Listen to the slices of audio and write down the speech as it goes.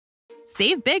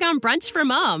Save big on brunch for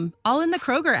mom, all in the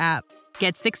Kroger app.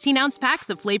 Get 16-ounce packs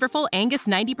of flavorful Angus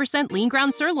 90% lean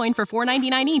ground sirloin for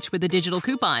 $4.99 each with a digital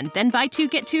coupon. Then buy 2,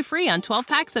 get 2 free on 12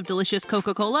 packs of delicious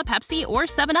Coca-Cola, Pepsi, or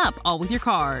 7-Up, all with your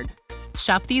card.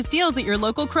 Shop these deals at your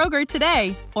local Kroger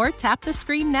today, or tap the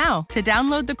screen now to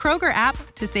download the Kroger app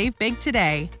to save big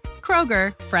today.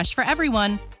 Kroger, fresh for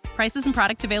everyone. Prices and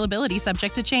product availability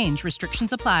subject to change.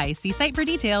 Restrictions apply. See site for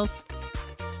details.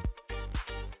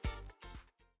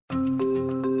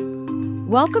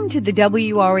 Welcome to the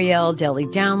WRAL Daily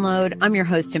Download. I'm your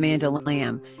host, Amanda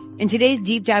Lamb. In today's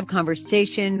deep dive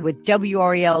conversation with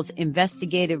WRAL's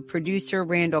investigative producer,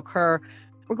 Randall Kerr,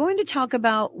 we're going to talk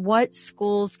about what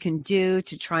schools can do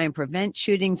to try and prevent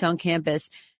shootings on campus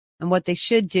and what they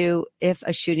should do if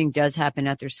a shooting does happen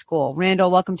at their school.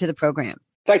 Randall, welcome to the program.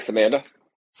 Thanks, Amanda.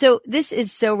 So this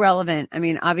is so relevant. I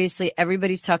mean, obviously,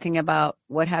 everybody's talking about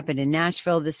what happened in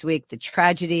Nashville this week, the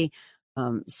tragedy.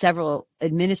 Several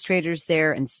administrators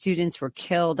there and students were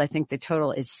killed. I think the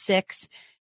total is 6.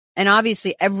 And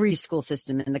obviously, every school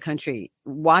system in the country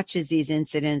watches these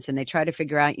incidents and they try to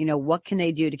figure out, what can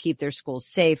they do to keep their schools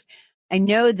safe. I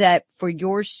know that for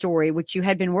your story, which you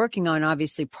had been working on,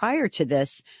 obviously, prior to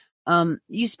this,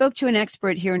 you spoke to an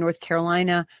expert here in North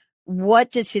Carolina.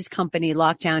 What does his company,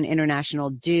 Lockdown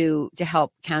International, do to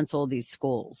help counsel these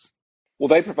schools? Well,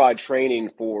 they provide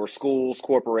training for schools,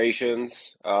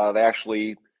 corporations. They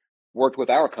actually worked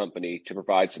with our company to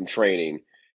provide some training.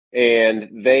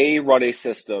 And they run a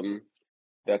system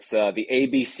that's the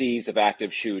ABCs of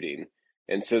active shooting.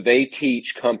 And so they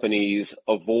teach companies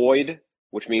avoid,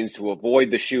 which means to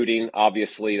avoid the shooting.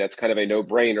 Obviously, that's kind of a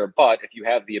no-brainer. But if you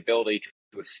have the ability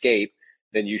to escape,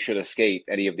 then you should escape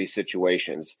any of these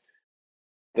situations.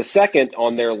 The second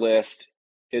on their list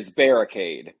is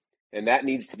barricade. And that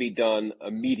needs to be done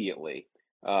immediately.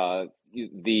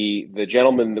 The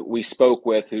gentleman that we spoke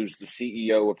with, who's the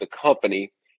CEO of the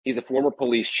company, he's a former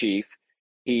police chief.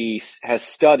 He has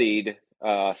studied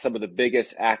some of the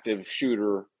biggest active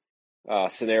shooter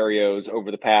scenarios over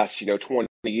the past, 20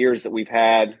 years that we've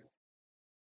had,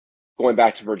 going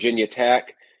back to Virginia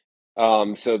Tech.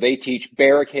 So they teach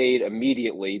barricade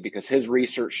immediately because his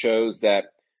research shows that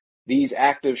these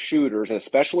active shooters, and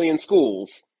especially in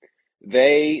schools,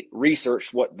 they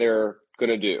research what they're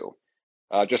going to do.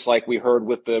 Just like we heard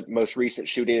with the most recent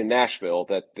shooting in Nashville,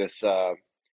 that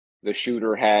the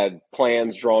shooter had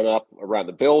plans drawn up around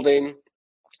the building,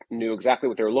 knew exactly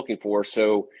what they were looking for.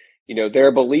 So,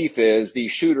 their belief is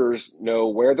these shooters know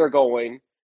where they're going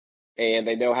and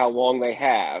they know how long they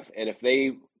have. And if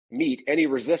they meet any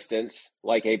resistance,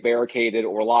 like a barricaded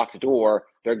or locked door,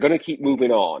 they're going to keep moving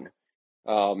on.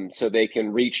 So they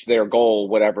can reach their goal,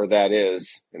 whatever that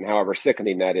is, and however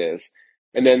sickening that is.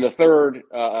 And then the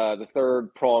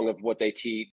third prong of what they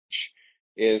teach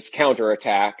is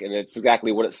counterattack, and it's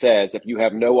exactly what it says. If you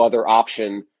have no other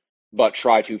option but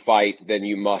try to fight, then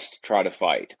you must try to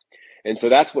fight. And so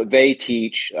that's what they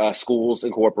teach schools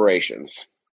and corporations.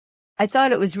 I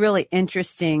thought it was really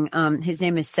interesting. His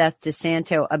name is Seth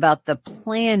DeSanto, about the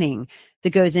planning that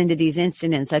goes into these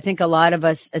incidents. I think a lot of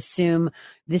us assume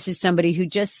this is somebody who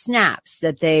just snaps,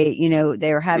 that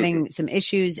they're having some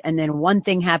issues and then one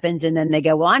thing happens and then they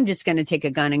go, well, I'm just going to take a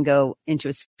gun and go into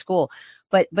a school.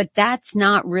 But that's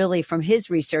not really, from his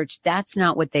research, that's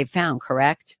not what they found,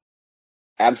 correct?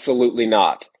 Absolutely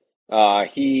not.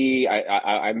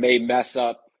 I may mess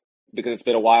up because it's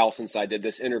been a while since I did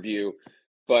this interview,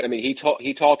 but I mean,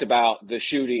 he talked about the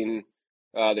shootings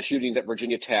at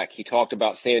Virginia Tech. He talked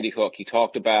about Sandy Hook. He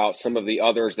talked about some of the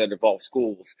others that involve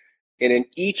schools. And in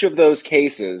each of those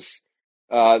cases,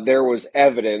 there was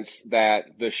evidence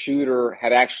that the shooter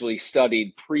had actually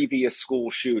studied previous school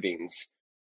shootings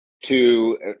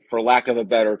to, for lack of a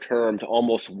better term, to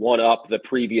almost one up the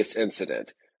previous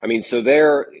incident. I mean, so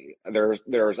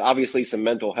there's obviously some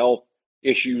mental health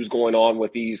issues going on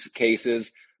with these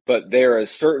cases, but there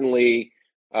is certainly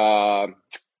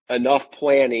enough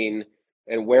planning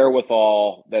and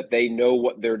wherewithal that they know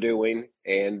what they're doing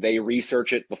and they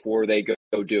research it before they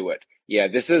go do it. Yeah,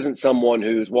 this isn't someone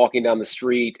who's walking down the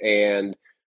street and,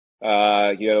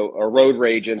 a road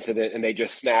rage incident and they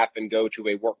just snap and go to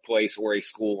a workplace or a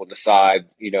school and decide,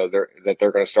 that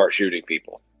they're going to start shooting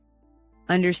people.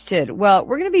 Understood. Well,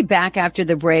 we're going to be back after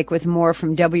the break with more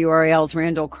from WRAL's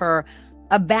Randall Kerr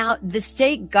about the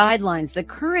state guidelines, the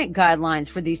current guidelines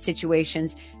for these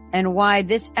situations, and why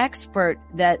this expert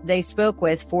that they spoke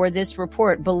with for this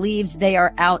report believes they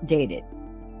are outdated.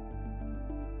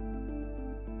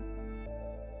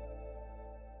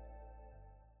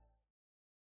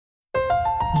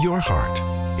 Your heart.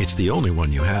 It's the only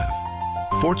one you have.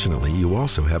 Fortunately, you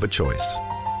also have a choice.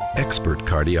 Expert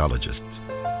cardiologists.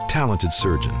 talented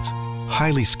surgeons,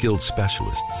 highly skilled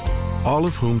specialists, all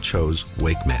of whom chose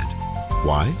WakeMed.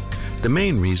 Why? The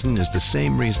main reason is the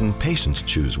same reason patients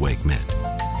choose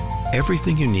WakeMed.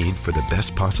 Everything you need for the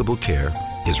best possible care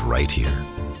is right here.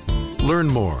 Learn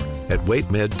more at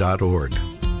wakemed.org.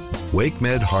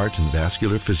 WakeMed Heart and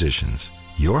Vascular Physicians.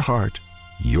 Your heart,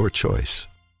 your choice.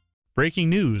 Breaking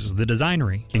news, The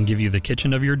Designery can give you the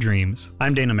kitchen of your dreams.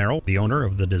 I'm Dana Merrill, the owner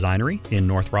of The Designery in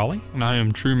North Raleigh. And I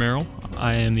am True Merrill.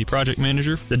 I am the project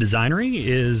manager. The Designery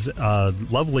is a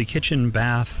lovely kitchen,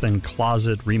 bath, and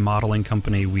closet remodeling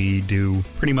company. We do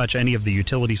pretty much any of the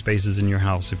utility spaces in your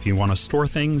house. If you want to store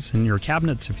things in your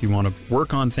cabinets, if you want to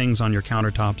work on things on your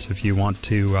countertops, if you want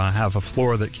to have a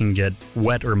floor that can get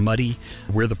wet or muddy,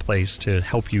 we're the place to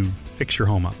help you fix your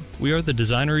home up. We are the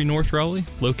Designery North Raleigh,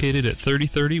 located at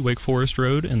 3030 Wake Forest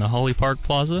Road in the Holly Park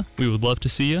Plaza. We would love to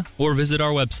see you, or visit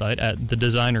our website at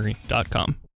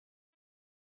thedesignery.com.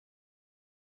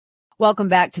 Welcome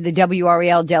back to the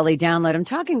WRAL Daily Download. I'm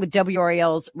talking with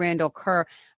WRAL's Randall Kerr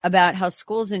about how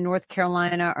schools in North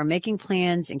Carolina are making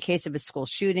plans in case of a school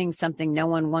shooting, something no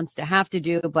one wants to have to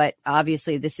do, but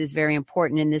obviously this is very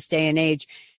important in this day and age.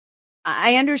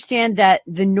 I understand that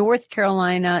the North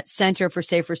Carolina Center for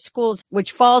Safer Schools,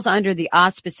 which falls under the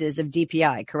auspices of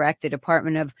DPI, correct? The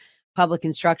Department of Public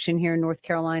Instruction here in North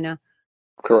Carolina.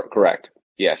 Correct.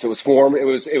 Yes, it was formed. It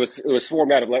was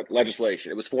formed out of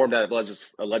legislation. It was formed out of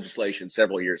legislation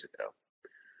several years ago.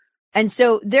 And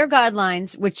so their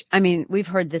guidelines, which, I mean, we've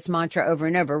heard this mantra over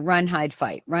and over: run, hide,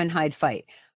 fight, run, hide, fight.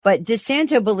 But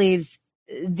DeSanto believes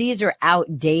these are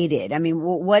outdated. I mean,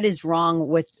 what is wrong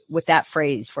with that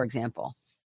phrase, for example?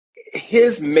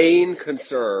 His main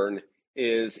concern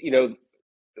is,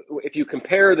 if you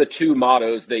compare the two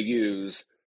mottos they use,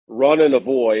 run and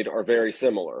avoid are very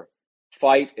similar.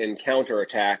 Fight and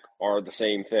counterattack are the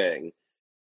same thing.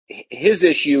 His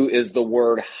issue is the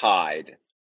word hide,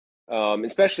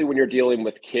 especially when you're dealing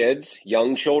with kids,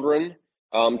 young children.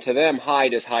 To them,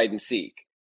 hide is hide and seek,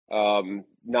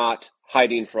 not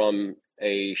hiding from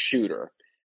a shooter.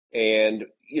 And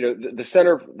the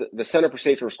Center for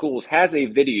Safer Schools has a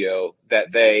video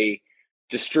that they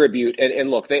distribute, and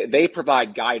look, they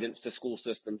provide guidance to school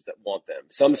systems that want them.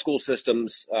 Some school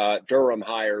systems, Durham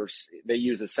hires, they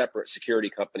use a separate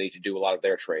security company to do a lot of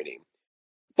their training.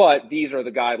 But these are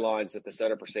the guidelines that the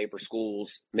Center for Safer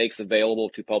Schools makes available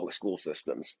to public school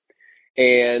systems.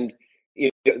 And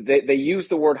they use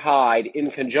the word hide in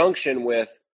conjunction with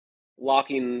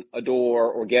locking a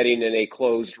door or getting in a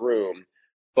closed room.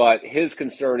 But his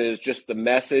concern is just the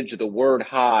message. The word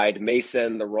hide may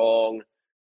send the wrong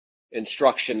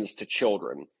instructions to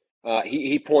children.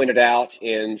 He pointed out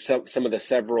in some of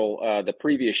the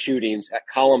previous shootings at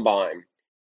Columbine,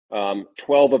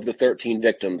 12 of the 13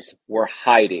 victims were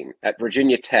hiding. At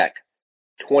Virginia Tech,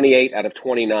 28 out of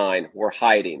 29 were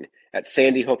hiding. At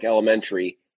Sandy Hook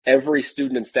Elementary, every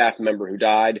student and staff member who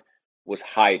died was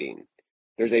hiding.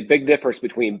 There's a big difference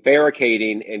between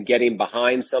barricading and getting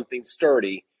behind something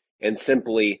sturdy and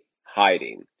simply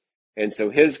hiding. And so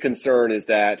his concern is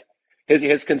that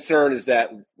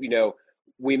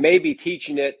we may be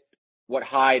teaching it what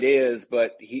hide is,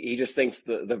 but he just thinks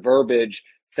the verbiage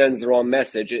sends the wrong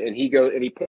message. And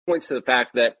he points to the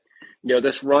fact that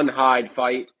this run, hide,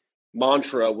 fight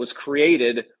mantra was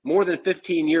created more than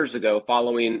 15 years ago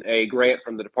following a grant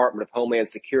from the Department of Homeland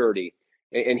Security.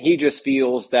 And he just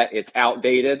feels that it's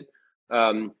outdated.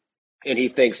 And he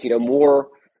thinks, more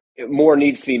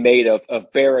needs to be made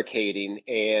of barricading.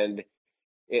 And,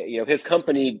 his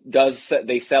company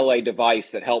they sell a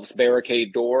device that helps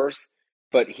barricade doors.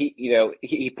 But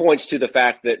he points to the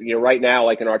fact that, right now,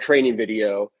 like in our training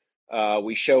video,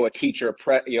 we show a teacher,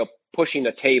 pushing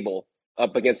a table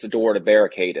up against the door to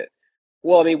barricade it.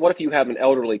 Well, I mean, what if you have an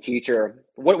elderly teacher?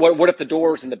 What if the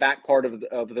door's in the back part of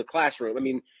the classroom? I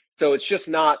mean, so it's just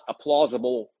not a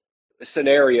plausible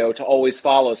scenario to always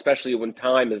follow, especially when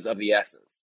time is of the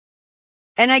essence.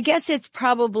 And I guess it's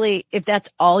probably, if that's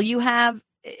all you have,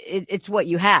 it's what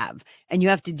you have, and you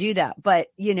have to do that. But,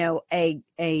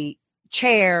 a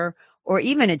chair or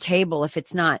even a table, if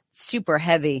it's not super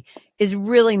heavy, is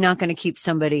really not going to keep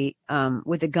somebody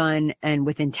with a gun and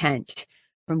with intent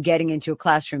from getting into a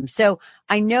classroom. So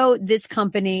I know this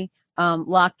company,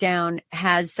 Lockdown,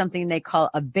 has something they call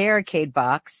a barricade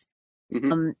box.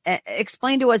 Mm-hmm.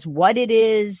 Explain to us what it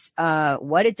is,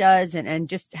 what it does, and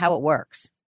just how it works.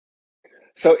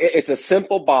 So it's a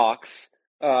simple box,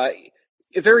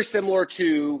 very similar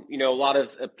to, a lot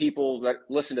of people that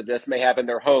listen to this may have in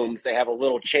their homes. They have a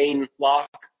little chain lock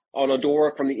on a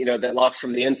door from that locks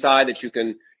from the inside that you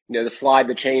can, slide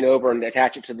the chain over and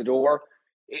attach it to the door.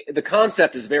 The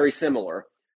concept is very similar.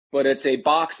 but it's a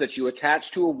box that you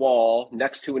attach to a wall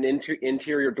next to an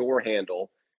interior door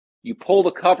handle. You pull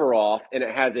the cover off, and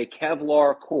it has a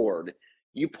Kevlar cord.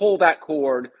 You pull that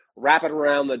cord, wrap it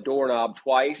around the doorknob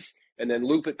twice, and then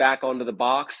loop it back onto the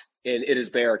box, and it is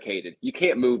barricaded. You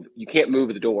can't move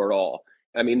the door at all.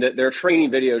 I mean, their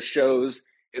training video shows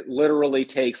it literally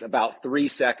takes about 3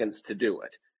 seconds to do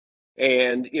it.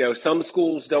 And, some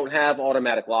schools don't have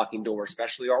automatic locking doors,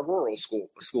 especially our rural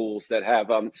schools that have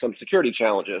some security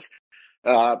challenges.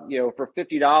 For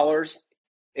 $50,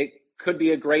 it could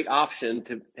be a great option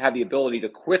to have the ability to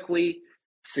quickly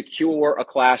secure a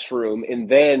classroom and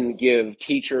then give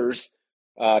teachers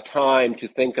time to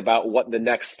think about what the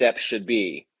next step should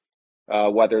be,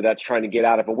 whether that's trying to get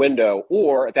out of a window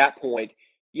or at that point,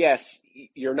 yes,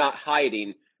 you're not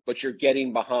hiding, but you're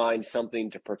getting behind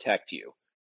something to protect you.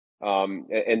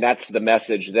 And that's the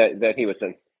message that he was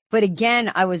saying. But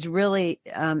again, I was really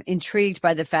intrigued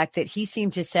by the fact that he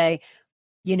seemed to say,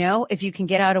 if you can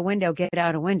get out a window, get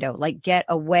out a window, like get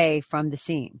away from the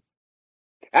scene.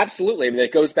 Absolutely. I mean,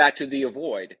 it goes back to the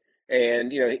avoid.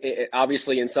 And,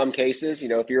 obviously in some cases,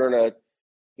 if you're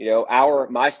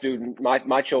in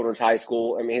my children's high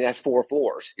school, I mean, it has 4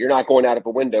 floors. You're not going out of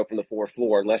a window from the 4th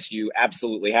floor unless you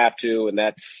absolutely have to, and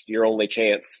that's your only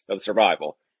chance of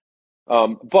survival.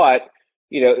 But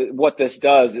what this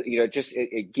does,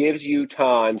 it gives you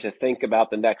time to think about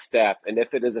the next step. And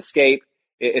if it is escape,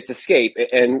 it's escape.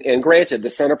 And granted, the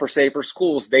Center for Safer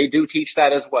Schools, they do teach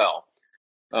that as well.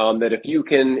 That if you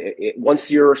can, once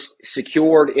you're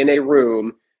secured in a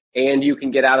room and you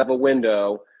can get out of a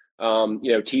window,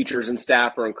 teachers and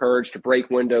staff are encouraged to break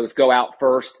windows, go out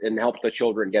first and help the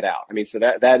children get out. I mean, so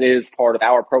that is part of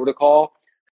our protocol.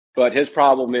 But his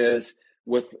problem is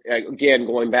with, again,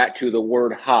 going back to the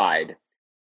word hide.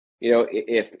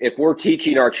 If we're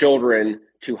teaching our children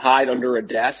to hide under a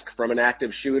desk from an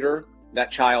active shooter,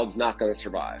 that child's not going to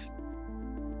survive.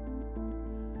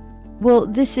 Well,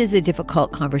 this is a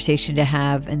difficult conversation to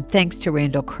have, and thanks to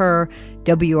Randall Kerr,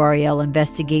 WRAL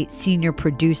Investigate senior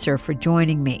producer, for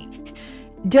joining me.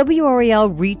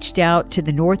 WRAL reached out to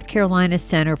the North Carolina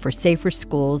Center for Safer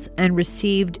Schools and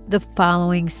received the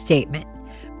following statement.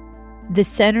 The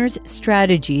center's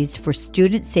strategies for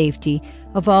student safety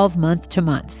evolve month to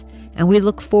month, and we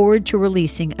look forward to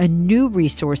releasing a new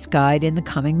resource guide in the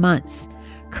coming months.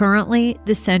 Currently,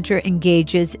 the center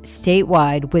engages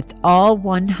statewide with all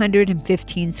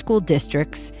 115 school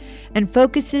districts and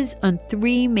focuses on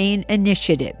 3 main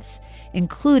initiatives,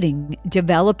 including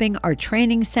developing our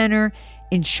training center,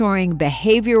 ensuring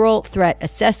behavioral threat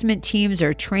assessment teams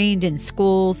are trained in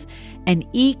schools, and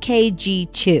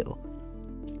EKG2.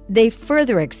 They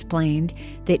further explained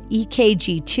that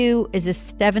EKG2 is a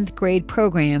 7th grade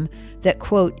program that,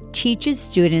 quote, teaches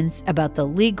students about the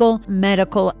legal,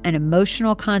 medical, and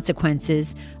emotional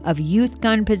consequences of youth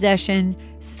gun possession,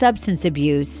 substance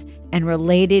abuse, and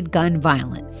related gun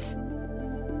violence.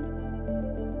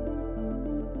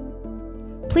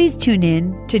 Please tune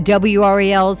in to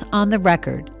WRAL's On the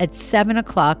Record at 7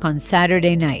 o'clock on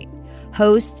Saturday night.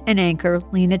 Host and anchor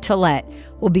Lena Tillett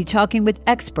will be talking with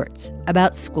experts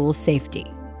about school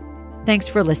safety. Thanks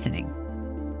for listening.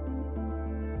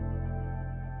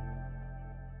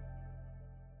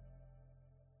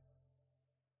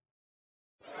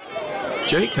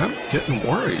 Jake, I'm getting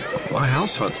worried. My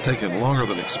house hunt's taking longer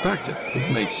than expected.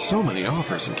 We've made so many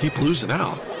offers and keep losing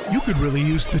out. You could really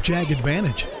use the JAG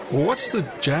Advantage. Well, what's the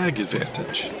JAG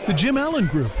Advantage? The Jim Allen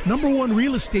Group, #1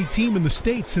 real estate team in the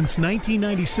state since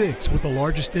 1996, with the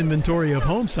largest inventory of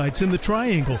home sites in the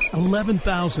Triangle,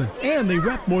 11,000. And they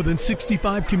rep more than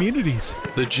 65 communities.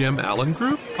 The Jim Allen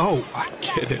Group? Oh, I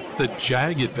get it. The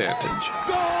JAG Advantage.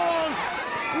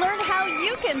 Learn how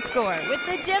you can score with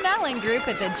the Jim Allen Group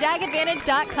at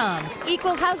thejagadvantage.com.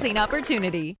 Equal housing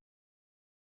opportunity.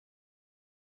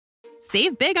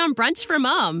 Save big on brunch for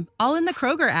mom, all in the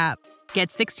Kroger app. Get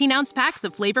 16-ounce packs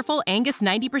of flavorful Angus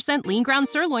 90% lean ground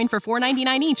sirloin for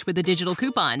 $4.99 each with a digital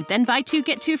coupon. Then buy 2,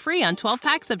 get 2 free on 12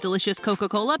 packs of delicious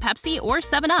Coca-Cola, Pepsi, or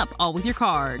 7-Up, all with your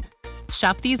card.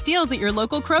 Shop these deals at your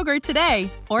local Kroger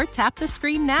today, or tap the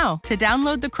screen now to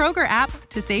download the Kroger app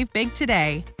to save big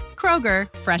today.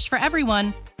 Kroger, fresh for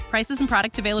everyone. Prices and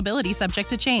product availability subject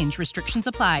to change. Restrictions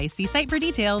apply. See site for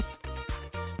details.